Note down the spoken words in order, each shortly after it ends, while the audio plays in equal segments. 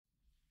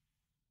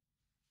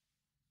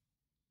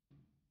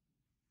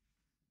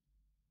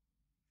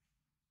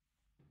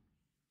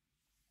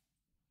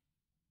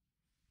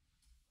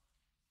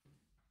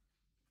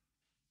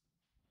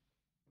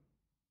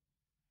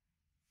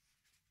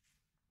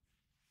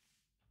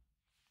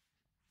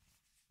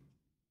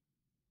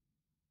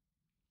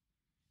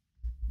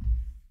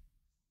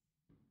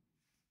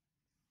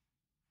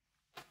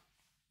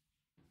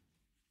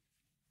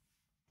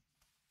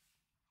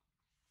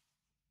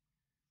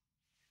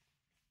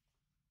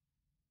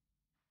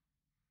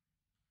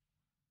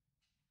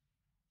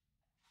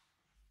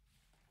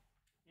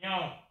Yo.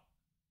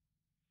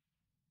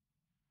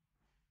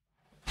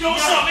 Yo,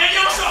 what's up, man?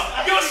 Yo, what's up?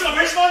 Yo, what's up,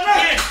 Rich?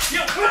 Yeah.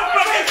 Yo, bro,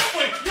 that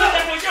boy. Yo,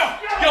 that boy. Yo,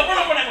 bro,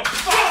 that boy.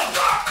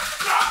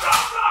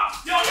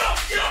 Yo.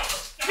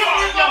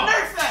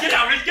 Get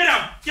out, Rich. Get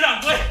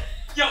out, boy.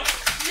 Yo,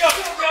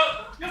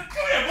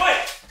 come here, boy.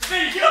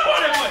 Baby, get up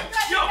on that boy.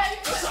 Yo,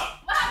 what's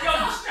up? Yo,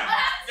 what's up?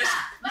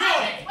 What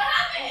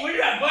happened? Where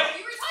you at, boy?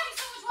 You were talking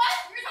so much what?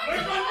 You were talking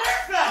Where's so my much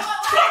nerf what? at?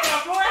 Talk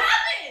out, boy. What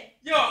happened?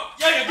 Yo,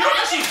 get off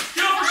the sheet.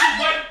 Get off the sheet,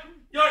 boy.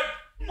 Yo,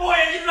 boy,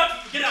 you lucky.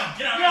 Get out.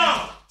 Yo,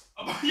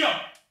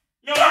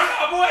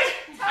 boy.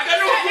 I got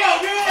no.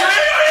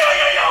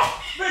 Yo.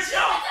 Rich,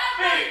 yo.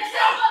 Hey,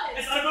 yo.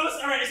 It's not a boost.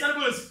 All right, it's not a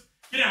boost.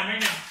 Get down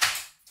right now.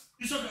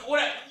 Do something.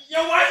 What?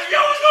 Yo, what's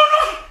going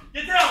on?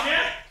 Get down,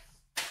 man.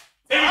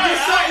 Baby, do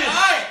something.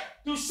 All right.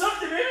 Do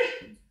something,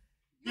 baby.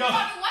 You're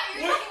talking what?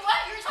 You're talking what?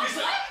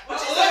 What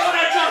you saying on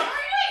that tongue?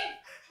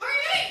 Where are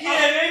you?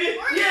 Yeah, baby. You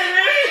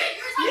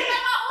were talking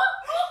about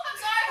who? I'm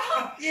sorry, who?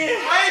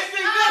 Yeah. Why is it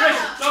good? Rich,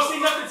 don't say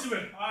nothing to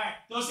her. All right.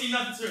 Don't say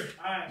nothing to her.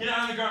 All right. Get down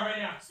on the ground right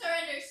now.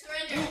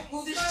 Surrender.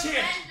 Move this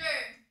chair.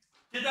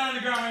 Get down on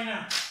the ground right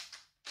now.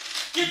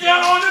 Get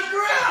down on the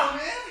ground,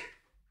 man.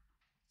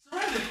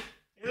 Surrender.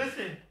 Hey,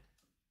 listen.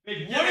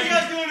 Baby, What are you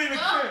guys doing in the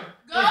crib?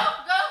 Go.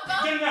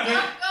 Get him out, baby.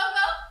 Go.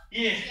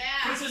 Yeah.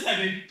 Put it to his head,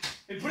 baby.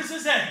 Hey, put it to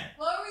his head.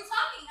 What are we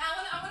talking?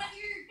 I wanna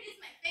hear your face,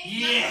 my face.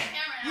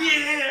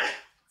 Yeah.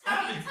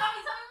 Tell me what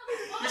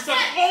was You're said.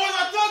 What was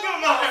I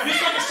talking about? You're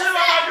talking shit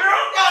about my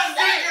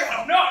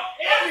girl? No,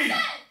 Abby.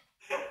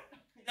 Tell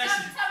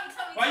me.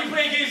 Why are you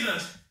playing games with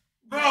us?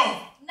 Bro.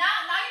 Now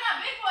you're not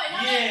big boy.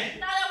 Now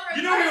that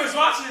we're You knew he was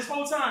watching this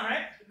whole time,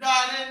 right? No,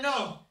 I didn't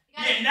know.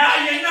 Yeah, now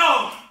you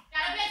know.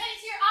 Gotta pay attention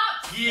to your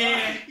ops.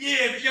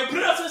 Yeah. Yo, put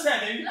it up to his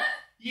head, baby. Look.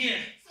 Yeah.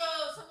 So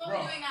what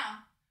are we doing now?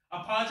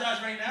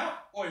 Apologize right now,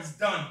 or it's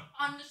done.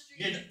 On the street.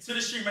 Yeah, to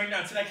the street right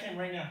now, to that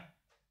camera right now.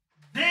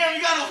 Damn,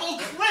 you got a whole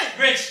clip.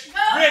 Rich.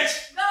 Go.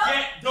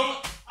 Yeah, don't.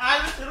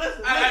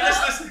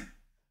 Listen.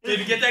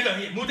 Baby, get that girl.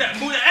 Yeah, move that.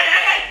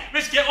 Hey.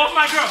 Rich, get off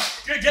my girl.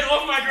 Get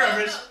off my girl,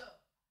 Rich.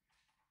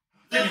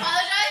 Go.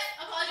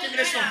 Apologize Give me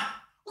this right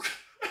one.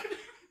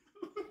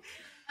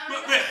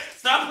 now. Rich,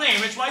 stop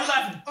playing, Rich. Why are you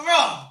laughing?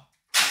 Bro.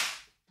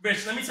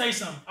 Rich, let me tell you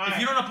something. All if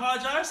right. you don't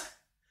apologize,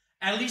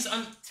 at least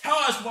tell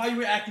us why you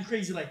were acting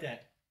crazy like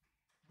that.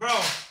 Bro,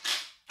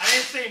 I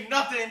didn't say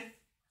nothing.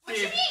 What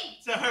you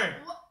mean? To her.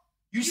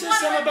 You said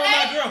something about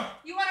my girl.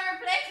 You want to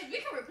replay? Because we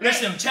can replay.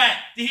 Listen, chat.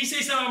 Did he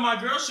say something about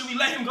my girl? Should we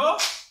let him go?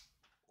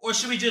 Or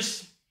should we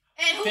just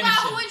And who finish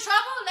got who it? in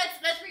trouble?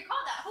 Let's recall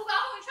that. Who got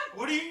who in trouble?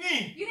 What do you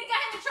mean? You didn't get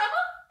him in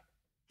trouble?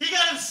 He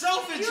got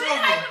himself in You trouble.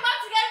 didn't hype him up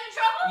to get him in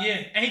trouble?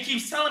 Yeah, and he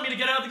keeps telling me to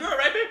get out of the girl,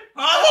 right, babe?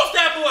 Huh? Off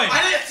that boy! I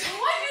didn't.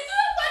 What'd you do?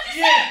 What'd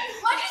you Yeah. say?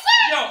 What'd you say?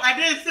 Yo, I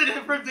didn't sit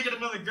here for him to get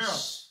another girl.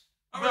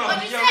 Alright,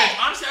 What'd you yo, say? Rich,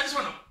 honestly, I just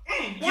want to.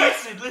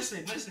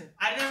 Listen.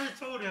 I never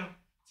told him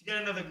to get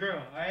another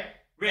girl, alright?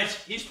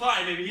 Rich, he's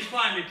plotting, baby. He's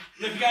plotting, baby.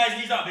 Look, you guys,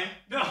 he's up, babe.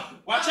 No.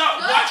 Watch out,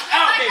 Go watch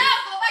out, back baby. down,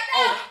 go back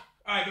down.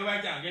 Oh, alright, go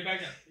back down. Get back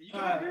down. You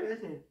come back here.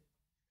 Listen.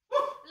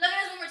 Look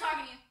at us when we're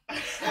talking to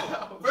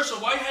you. First of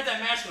all, why you had that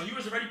mask on? You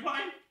was already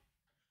plotting?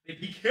 Babe,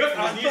 be careful.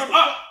 I His was knees trying-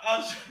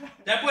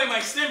 up. That boy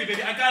might slam me,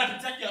 baby. I gotta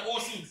protect you at all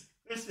scenes.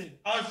 Listen,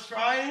 I was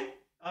trying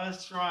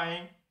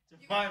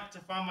to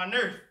find my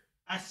nerve.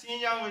 I seen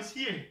y'all was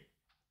here.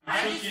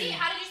 How did you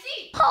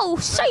see? Oh,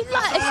 say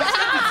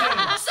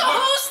that. So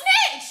who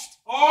snitched?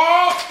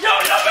 Oh, yo,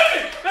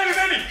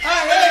 baby.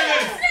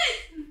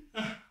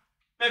 Hey.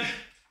 Baby.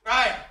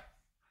 Right,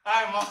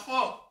 my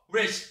fault.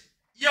 Rich,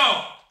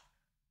 yo.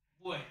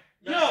 Boy.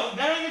 Yo,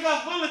 that ain't even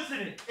got bullets in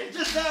it. It's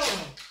just that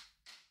one.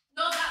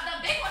 No,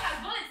 the big one has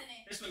bullets in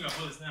it. This one got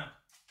bullets now.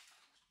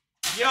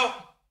 Yo,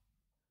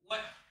 What?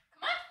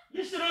 Come on.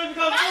 you should have even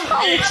got Oh,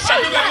 bullets. Hey, say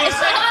you got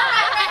bullets now.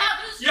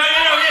 Yeah.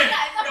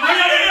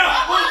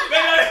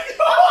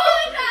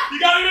 You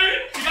got it, baby?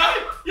 You got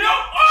it? Yo!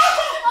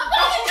 Oh!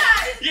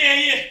 Apologize.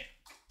 Yeah.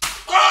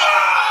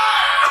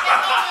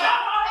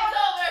 It's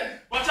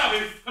over. Watch out,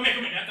 baby. Come here.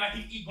 That guy,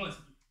 he eat bullets.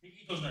 He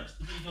eat those nerves.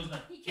 He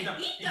can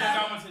eat He them.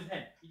 got one to his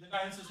head. He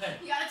got into his head.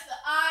 He got it to the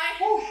eye.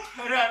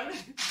 Hold on.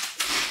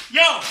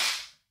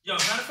 Yo,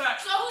 Matter of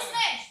fact. So who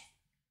snitched?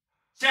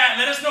 Chat,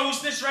 let us know who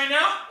snitched right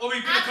now, or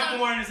we put a couple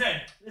more in his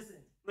head.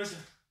 listen.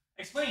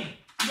 Explain.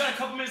 You got a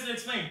couple minutes to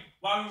explain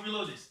why we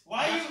reload this.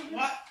 What?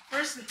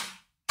 First. Yo!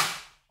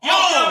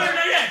 No,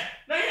 not yet.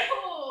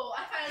 Oh,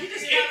 I finally He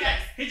just figured ate out that.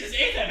 He just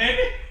ate that,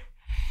 baby.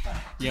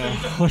 Yo,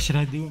 what should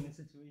I do in this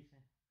situation?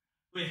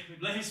 Wait,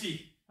 let him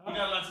speak. You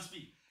got a lot to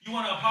speak. You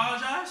want to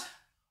apologize,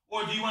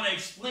 or do you want to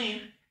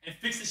explain and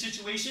fix the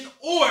situation,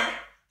 or do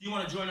you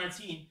want to join our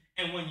team?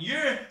 And when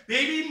your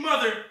baby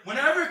mother,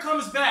 whenever it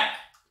comes back,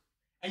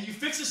 and you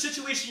fix the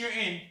situation you're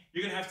in,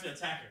 you're gonna have to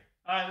attack her.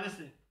 All right,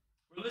 listen.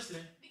 We're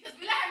listening. Because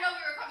we let her know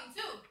we were coming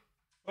too.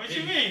 What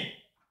you mean?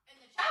 In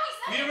the chat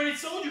we We said. already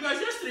told you guys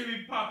yesterday we'd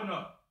be popping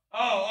up.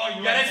 Oh,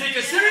 You gotta take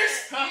us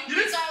serious? Huh? You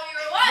You didn't. thought we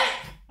were what?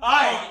 All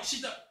right. Oh, she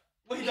thought.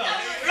 What he We thought?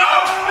 thought we were-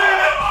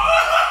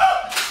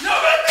 No,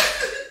 baby.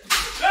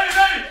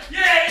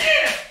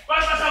 Yeah.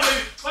 Watch out,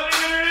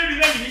 baby.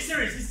 Baby. He's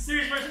serious.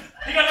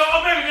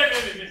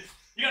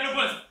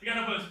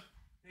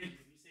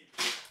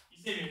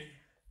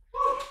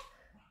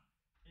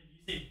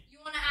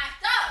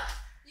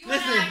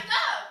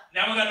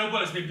 no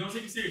bullets, baby. Don't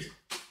take me serious.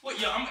 What,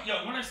 yo,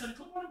 when I said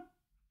come on.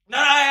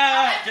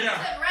 Nah. Get down.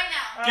 Right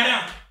now. Get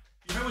down.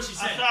 You heard what she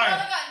said. I'm sorry. Throw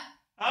the gun.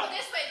 Huh? Go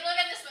this way. Throw the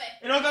gun this way.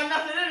 It don't got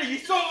nothing in it. You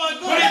stole my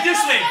gun. Put it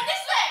this way. Go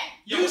this way.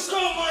 Yo, You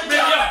stole my man,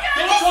 gun.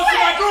 yo, don't talk to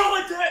my girl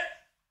like that.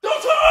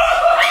 Don't talk.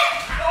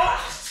 Oh,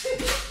 shit.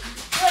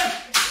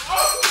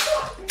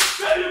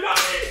 Baby,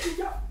 baby, you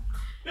got me.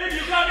 Baby,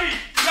 you got me.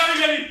 You got me,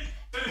 baby.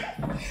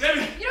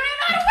 Baby. You don't even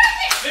know how to work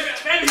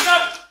it. Baby,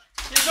 stop.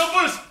 There's no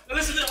bullets. Now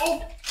listen to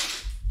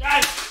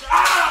guys.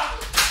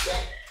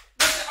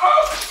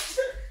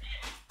 Listen.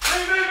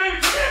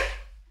 Baby, come here.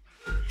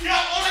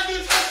 Yeah, all I do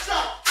is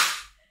headshot.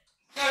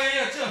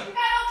 Yeah, chill. You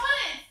got no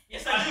bullets.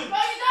 Yes, I do. No,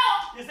 you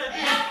don't. Yes, I do.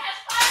 And I catch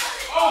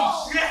 500 Oh,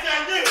 balls. Yes, I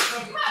do.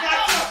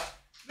 Gotcha.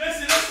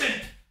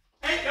 Listen.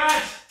 Hey,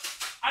 guys.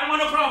 I don't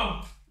want no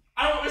problem.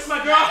 I don't. It's my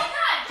girl.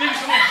 Baby,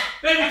 come here.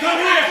 Baby, come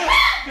here.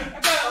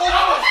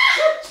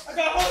 I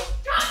got hold.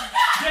 Drop the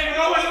gun. Baby,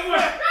 go away. Drop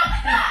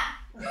the gun.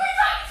 You were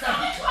talking so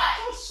much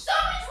what? So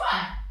much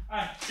what? All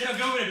right,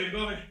 go over there, baby. Go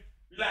over there.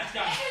 Relax, I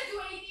guys. didn't do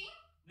anything.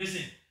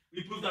 Listen,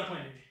 we proved our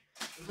point, baby.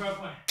 We proved our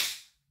point.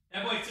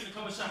 That boy took a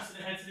couple shots to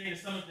the head today, the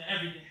stomach, and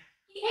everything.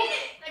 He hit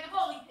it like a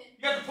bowling pin.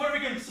 You got the Puerto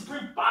Rican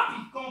Supreme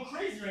Poppy going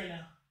crazy right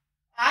now.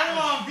 I don't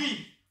want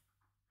V.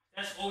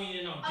 That's all you need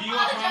to know. Do you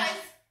want problems?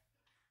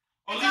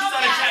 Apologize. Or at least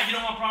tell the chat you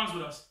don't want problems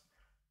with us.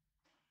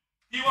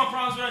 Do you want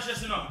problems with us,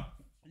 yes or no?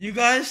 You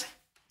guys,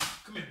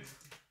 Come here,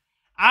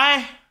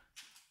 baby.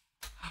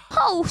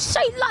 Oh,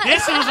 say like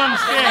this was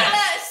unfair.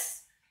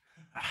 Yes.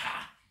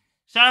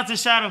 Shout out to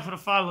Shadow for the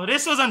follow.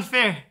 This was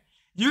unfair.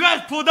 You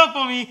guys pulled up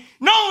on me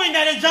knowing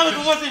that Angelica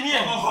wasn't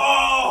here.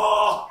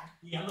 Oh,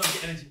 yeah, I love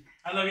your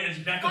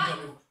energy. Back up,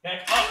 baby.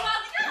 Back Why you up.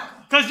 walking down?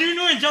 Because you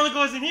knew Angelica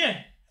wasn't here.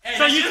 Hey, So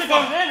that's you your took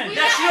fault. advantage.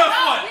 That's your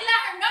fault. We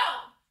let her know.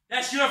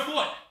 That's your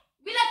fault.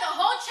 We let the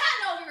whole chat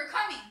know we were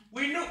coming.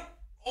 We knew.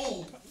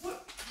 Oh,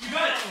 what? You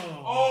got it.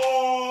 Oh.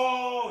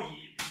 Oh,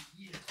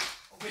 yeah.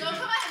 Oh, wait, Don't wait.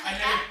 come at him like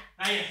Not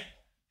that. yet.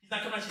 He's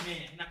not coming at your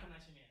man.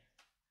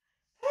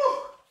 Whew.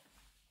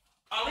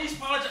 At least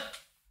apologize.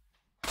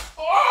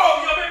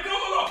 Oh, yo, baby, go.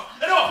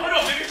 Let go,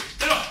 baby.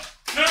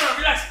 No,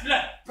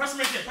 relax. Press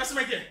him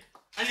right there.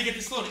 I need to get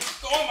this loaded.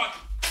 Oh,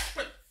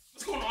 my.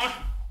 What's going on?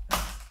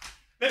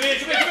 Baby,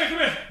 come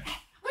here.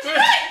 What you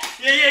doing?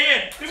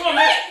 Yeah. Keep going,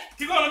 man.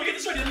 Keep going. Let me get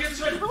this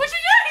ready. What you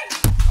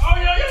doing? Oh,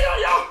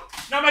 yo.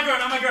 Not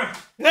my girl.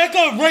 Let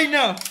go right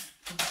now.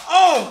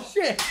 Oh,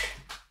 shit.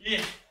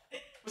 Yeah.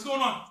 What's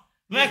going on?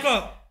 Let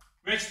go.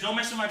 Rich, don't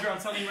mess with my girl. I'm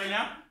telling you right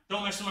now.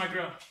 Don't mess with my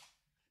girl.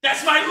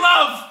 That's my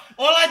love.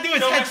 All I do is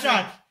Don't mess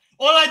headshots.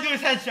 All I do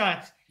is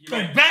headshots. You're So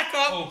right. back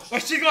up, Oh. or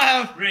she's gonna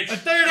have Rich. a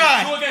third Two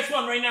eye. against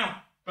one right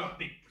now. Bro,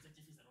 big. Protect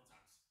your face at all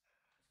times.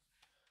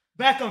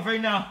 Back up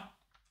right now.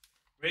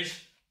 Rich.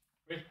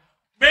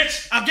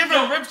 I'll give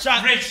her a rip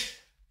shot. Rich.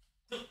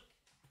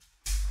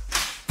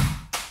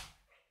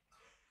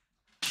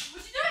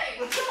 What you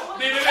doing?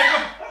 Baby,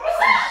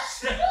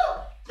 What's go.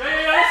 up?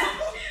 Yeah.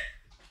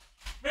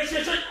 Rich.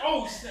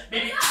 Oh, snap,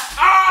 baby. What's up?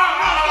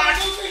 Ah!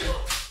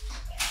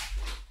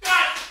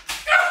 God.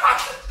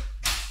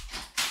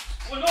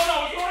 Well, no,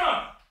 what's going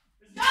on?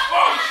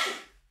 Oh, shit.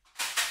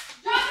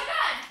 Drop the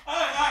gun.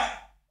 Alright.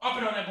 Up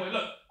and on that boy,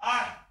 look.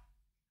 Alright.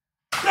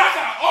 Back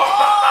out. Oh!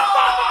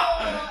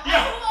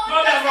 Yeah, Who my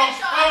only bad, bro. does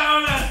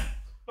headshots?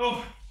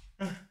 Oh.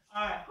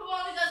 Alright. Who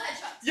only does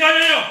headshots?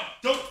 Yeah.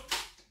 Don't.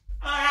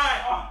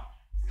 Alright.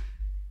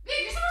 Babe,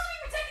 you're supposed to be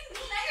protecting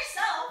me, not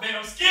yourself. Man,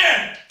 I'm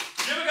scared.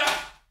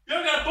 You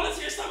ever got a bullet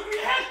to your stomach or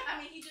your head?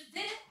 I mean, he just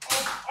did it.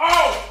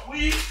 Oh,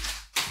 we.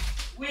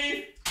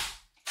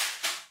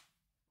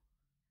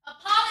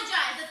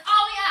 Apologize. That's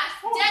all we ask.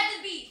 Dead the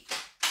beef.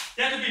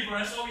 That's the beef, bro.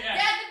 That's all we ask.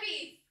 Dead the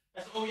beef.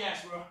 That's all we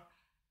ask, bro.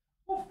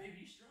 Oh, baby,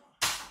 you strong.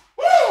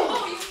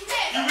 Oh, you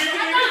missed. You really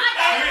I did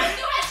thought it? you only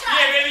do headshots.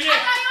 Yeah, baby, yeah.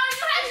 I thought you only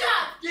do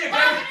headshots. Yeah, What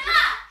baby. happened to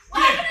that?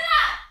 What Yeah. happened to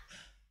that?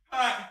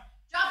 Alright.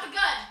 Drop the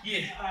gun.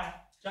 Yeah. Alright.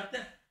 Drop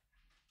that.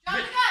 Drop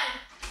the gun.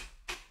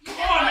 You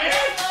Come on, man.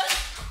 close.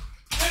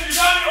 Baby, you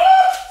got me.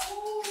 Woo!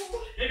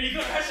 Ooh. Baby, you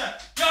got a headshot.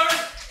 Yo,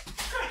 Rich.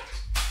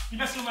 You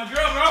messing with my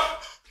girl, bro.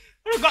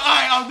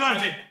 Alright, I'm done.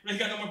 Rich, you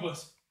got no more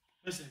bullets.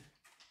 Listen,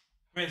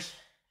 Rich,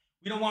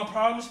 we don't want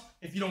problems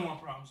if you don't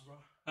want problems, bro.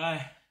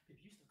 Alright. Baby,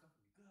 you still got me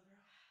good, bro.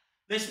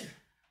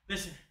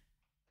 Listen.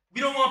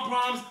 We don't want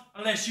problems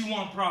unless you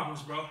want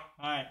problems, bro.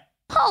 Alright.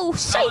 Oh,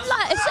 say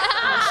like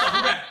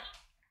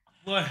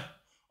Boy.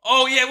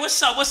 Oh, yeah,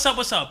 what's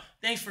up?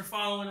 Thanks for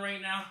following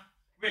right now.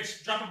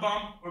 Rich, drop a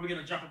bomb, or we're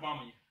gonna drop a bomb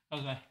on you.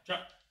 Okay. Drop.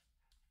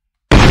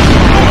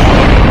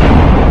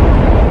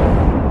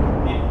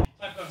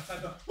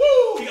 Clap gun.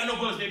 Woo! You got no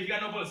bullets, baby.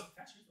 Clap gun, baby.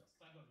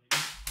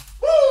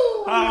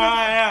 Woo!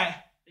 Alright.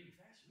 Baby,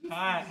 fast.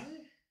 Alright.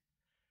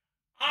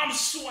 I'm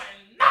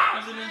sweating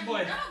knives in this No, boy.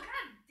 goddamn.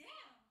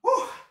 Woo!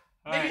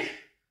 Alright. Baby.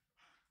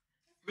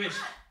 Rich,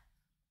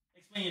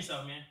 explain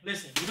yourself, man.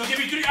 Listen, we're gonna give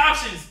you three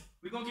options.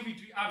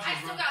 I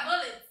still got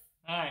bullets.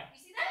 Alright. You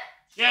see that?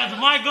 Yeah, it's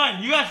my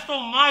gun. You guys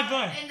stole my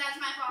gun. And that's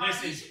my fault.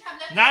 Listen. You should have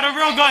left Not it a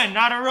real unattended. gun.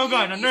 Not a real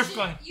gun. A You Nerf should-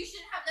 gun. You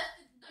should have left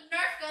the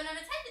Nerf gun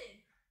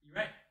unattended. You're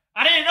right.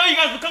 I didn't know you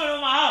guys were coming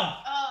to my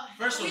house?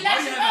 First of all, we why let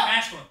do you you have a go.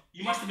 mask on?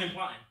 You must have been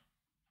plotting.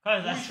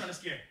 Cause Who are you trying to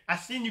scare? I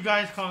seen you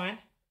guys coming,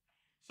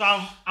 so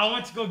I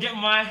went to go get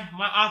my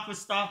aqua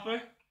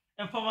stopper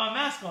and put my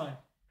mask on.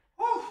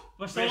 Whew.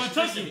 But someone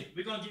took it.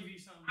 We're gonna give you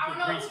something. I don't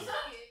know agree who to. took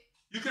it.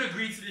 You could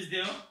agree to this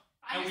deal,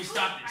 and we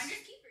stop this.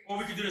 Or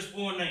we could do this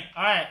all night.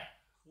 All right.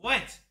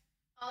 What?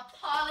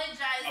 Apologize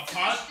to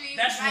the stream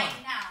That's right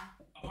one.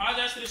 now.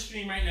 Apologize to the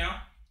stream right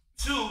now.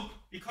 2,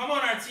 become on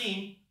our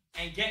team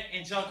and get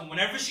Angelica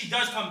whenever she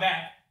does come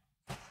back.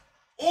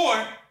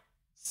 Or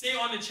say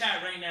on the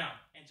chat right now,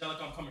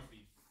 Angelica, I'm coming for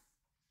you.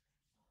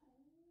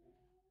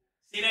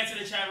 Say that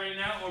to the chat right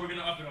now, or we're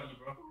gonna up it on you,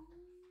 bro.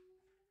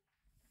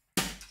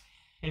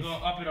 We're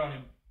gonna up it on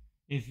him.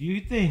 If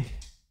you think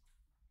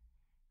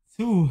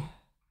 2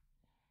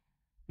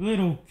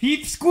 little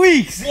peep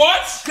squeaks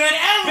What? could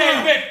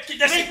ever Babe,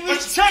 that's make it. me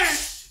turn,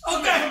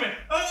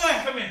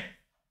 Come here.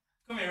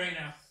 Come here right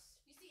now.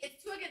 You see,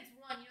 it's 2 against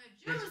 1.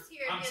 You know, Jul's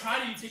here. I'm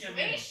tired of you taking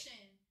advantage.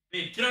 situation.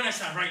 Babe, get on that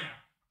side right now.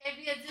 It'd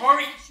be a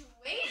Hurry. different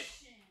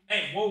situation.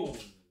 Hey, whoa.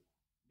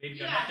 Baby, You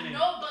got got nothing in no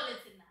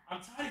bullets in that.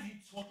 I'm tired of you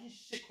talking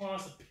shit calling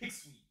us a pig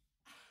sweep.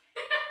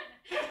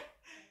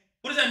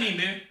 What does that mean,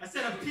 man? I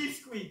said a peep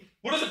squeak.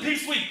 What is a pig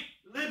sweep?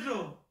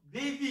 Little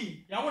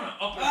baby. Y'all wanna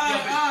up it?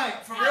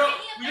 Alright. For How real, can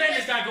you we up letting it?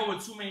 this guy go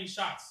with too many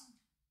shots.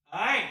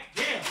 Alright,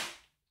 damn.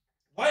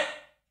 What?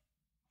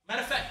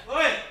 Matter of fact,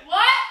 What?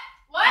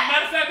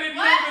 matter of fact, baby, you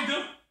know what we can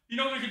do? You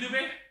know what we can do,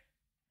 babe?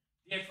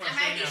 Dance for us Am I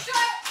right be now.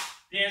 sure?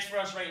 Dance for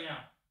us right now.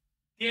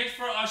 Dance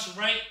for us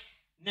right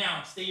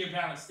now. Stay your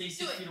balance. Stay 6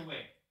 Do it. feet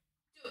away.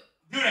 Do it.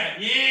 Do that.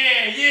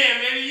 Yeah,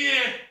 baby,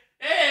 yeah.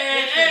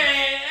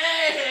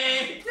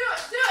 Hey. Do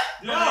it.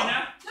 Do it right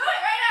now. Do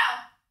it right now.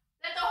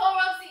 Let the whole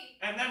world see.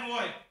 And then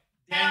what?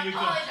 Then we And go.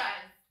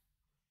 apologize.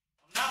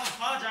 I'm not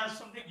apologizing for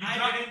something You I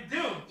got- didn't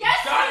do. Yes,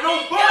 You got you no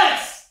did do it.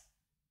 bullets.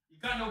 You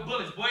got no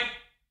bullets, boy.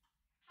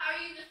 How are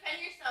you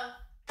defend yourself,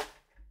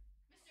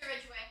 Mr.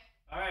 Ridgeway?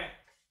 Alright.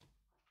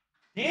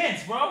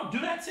 Dance, bro. Do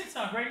that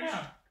TikTok right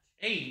now.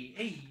 Hey.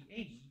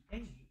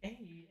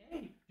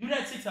 Do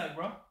that TikTok,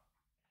 bro.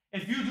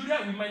 If you do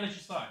that, we might let you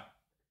slide.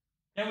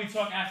 Then we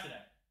talk after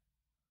that.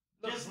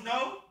 Look, Just bro.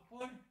 know.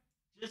 Boy.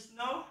 Just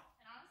know.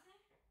 And honestly,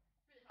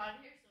 it's really hot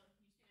in here, so you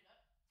speed it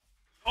up.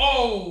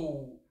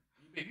 Oh.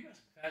 Baby, you got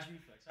some fast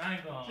reflex. I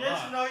ain't gonna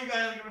Just lie. know you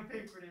guys are gonna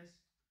pay for this.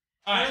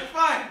 All right. It's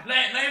fine.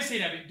 Let him say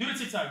that, baby. Do the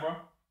TikTok, bro.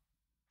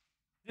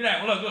 Do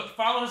that. Well, look.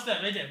 Follow the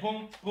step right there.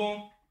 Boom.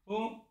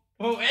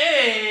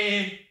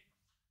 Hey.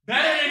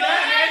 Better than Go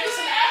that, ahead, man. do Do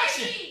some it,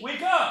 action. energy.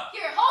 Wake up.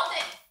 Here, hold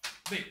it.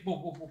 Wait.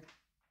 Boom.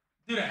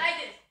 Do that. Like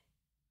this.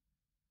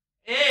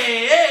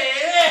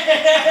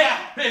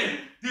 Hey.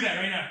 Do that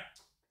right now.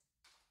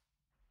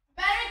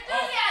 Better I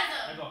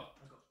enthusiasm. go.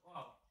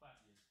 Wow. Clap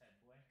his head,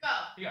 boy. Go.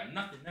 You got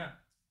nothing now.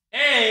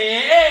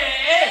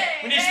 Hey.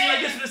 We need to see like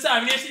this from the side.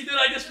 We need to see you do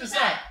like this from the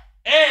side.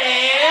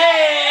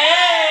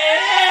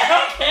 Hey.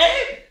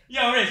 Okay.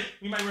 Yo, Rich,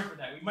 we might work with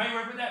that.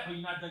 But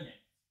you're not done yet.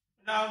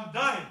 Now I'm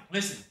done.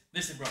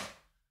 Listen, bro.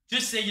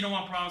 Just say you don't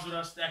want problems with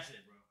us. That's it,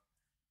 bro.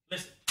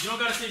 Listen, you don't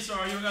gotta say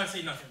sorry. You don't gotta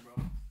say nothing, bro.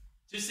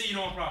 Just say you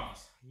don't want problems.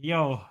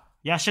 Yo,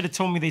 y'all should have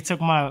told me they took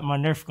my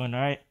Nerf gun,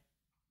 alright?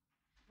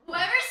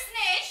 Whoever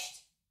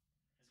snitched,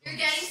 you're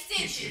getting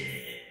stitches.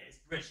 Yes.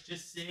 Rich,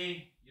 just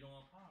say you don't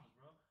want problems,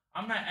 bro.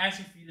 I'm not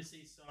asking for you to say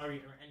sorry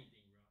or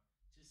anything,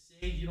 bro. Just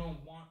say you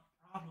don't want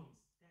problems.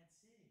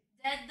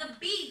 That's it. Dead the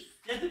beef.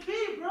 That's the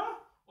beat, bro.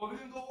 Or we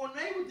can go all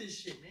night with this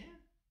shit, man.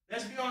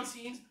 Let's be on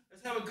scenes.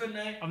 Let's have a good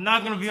night. I'm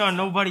not gonna be on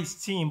nobody's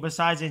team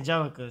besides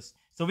Angelica's.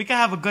 So we can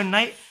have a good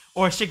night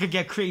or shit could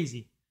get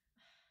crazy.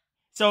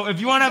 So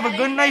if you wanna have a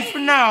good night for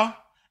now,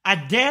 I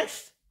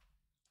danced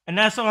and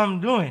that's what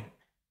I'm doing.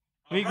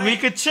 We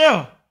could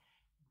chill.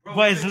 Bro,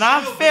 But we it's could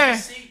not chill, but fair you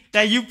see-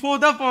 that you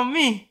pulled up on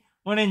me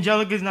when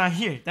Angelica's not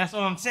here. That's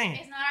all I'm saying.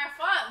 It's not our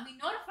fault. We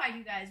notified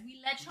you guys.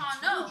 We let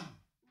Sean know.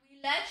 We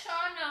let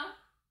Sean know.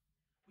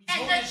 We And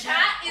told the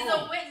chat is bro,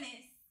 a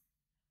witness.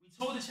 We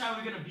told the chat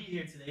we're gonna be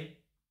here today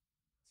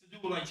to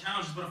do like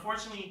challenges, but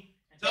unfortunately,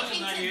 They Angelica's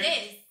came not to here.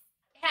 this.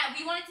 Yeah,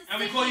 we wanted to And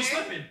we sit call you here.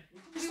 slipping.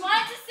 We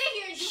wanted to sit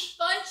here and do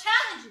fun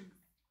challenges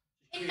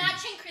in Crazy.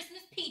 matching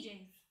Christmas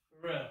PJs.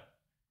 For real.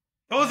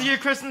 Those are your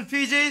Christmas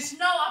PJs?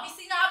 No,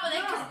 obviously not, but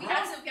then because Nah, we bro.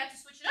 had to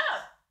switch it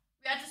up.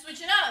 We had to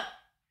switch it up.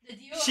 The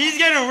deal. She's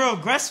getting real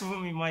aggressive with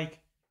me, Mike.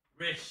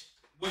 Rich,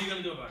 what are you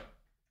gonna do about it?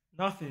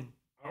 Nothing.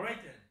 All right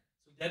then.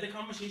 So that's the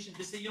conversation.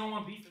 Just say you don't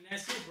want beef, and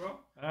that's it, bro.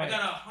 I Alright.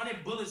 got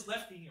 100 bullets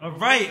left in here. All bro.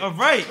 right. Look at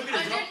this,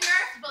 100 bro.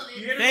 Nerf bullets.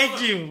 You hear this, Thank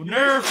bro? you. hear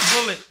Nerf this,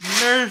 bullet.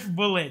 Nerf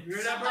bullet. You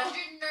hear that, bro?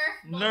 100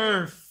 Nerf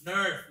bullets.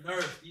 Nerf.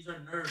 Nerf. These are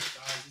nerfs,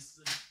 guys. This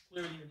is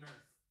clearly a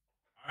nerf.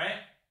 All right.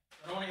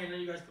 I don't want to hear none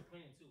of you guys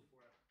complaining too.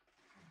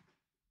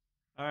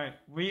 All right.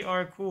 We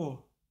are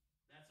cool.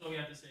 That's all we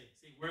have to say.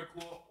 Say we're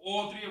cool.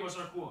 All 3 of us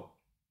are cool.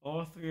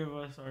 All 3 of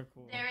us are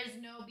cool. There is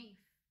no beef.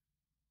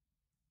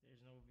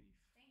 There's no beef.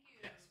 Thank you.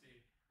 Yes,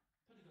 baby.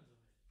 Put the guns over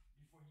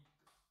there before he.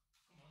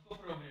 Come on, go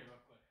put it over there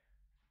real quick.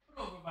 Put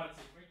it over by the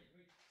table. Right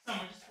there.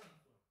 Someone just put it on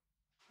the floor.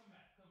 Come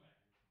back.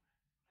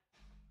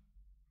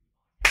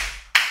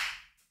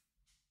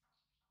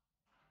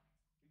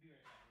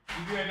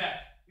 Be right back.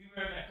 Be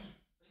right back. Come on.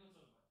 Let's go talk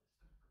about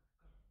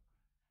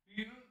this.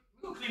 Come on.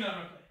 We go clean up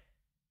our play.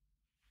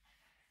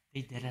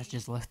 They deadass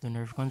just left the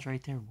Nerf guns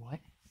right there. What?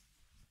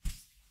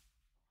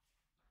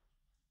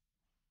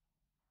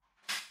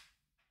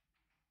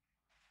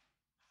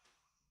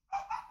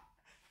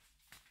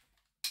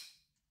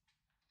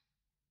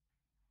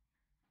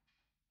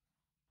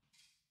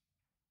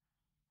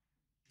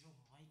 Yo,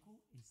 Michael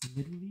is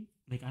literally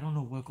like, I don't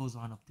know what goes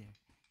on up there.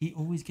 He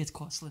always gets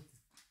caught slipping.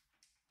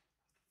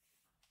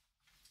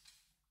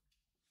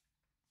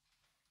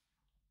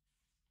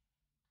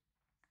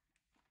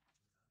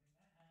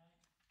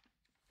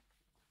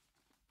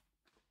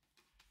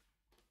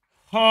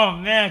 Oh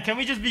man, can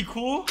we just be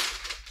cool?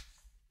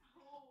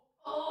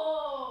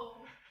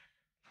 Oh.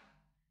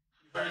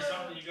 Very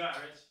something you got,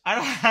 Rich. I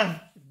don't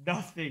have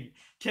nothing.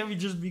 Can we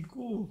just be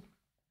cool?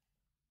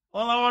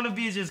 All I want to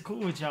be is just cool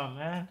with y'all,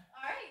 man.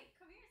 Alright,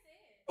 come here, say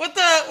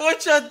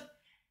it.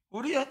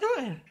 What are y'all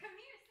doing? Come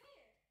here, say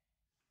it.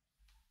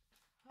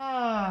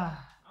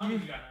 Ah. I don't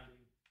think you got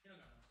nothing. You don't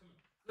got nothing. Come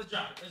on. Let's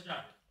drop it. Let's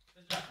drop it.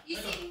 Let's drop it. You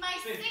Let's see, go. my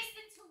Baby. sixth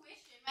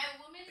intuition, my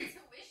woman's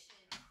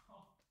intuition.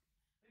 Oh,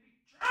 baby,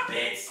 drop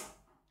it.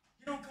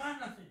 You don't got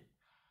nothing.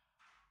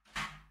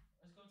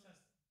 Let's go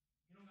test it.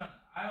 You don't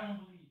got nothing. I don't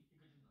believe he could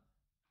do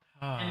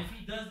nothing. And if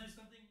he does do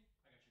something,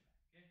 I got your back.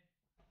 Okay?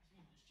 Let's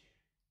move this chair.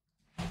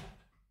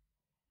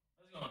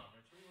 What's going on,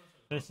 Rich? What do you want to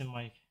talk about? Listen,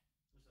 Mike.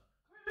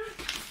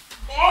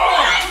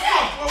 Oh!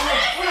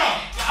 Hold on!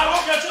 I don't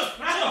want to chill.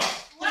 I don't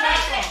want to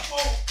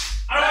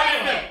be in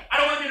the middle. I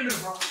don't want to be in the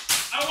middle, bro.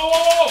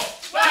 Whoa!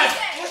 Guys,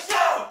 What's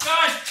guys, chill. What'd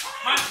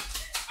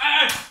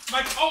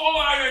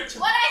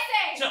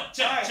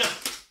I say?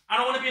 Chill. I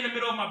don't want to be in the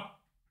middle of my.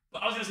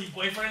 I was gonna say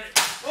boyfriend.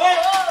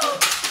 Whoa.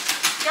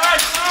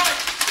 Guys,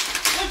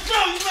 Let's go.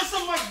 You messed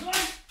up my gun.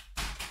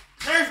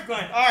 Nerf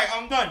gun. All right,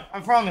 I'm done. I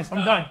promise.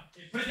 I'm done.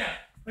 Hey, put it down,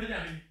 baby.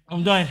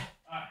 I'm done.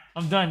 All right.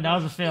 I'm done. That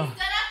was a fail. He's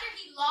done after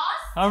he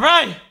lost? All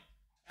right.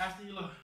 After you look.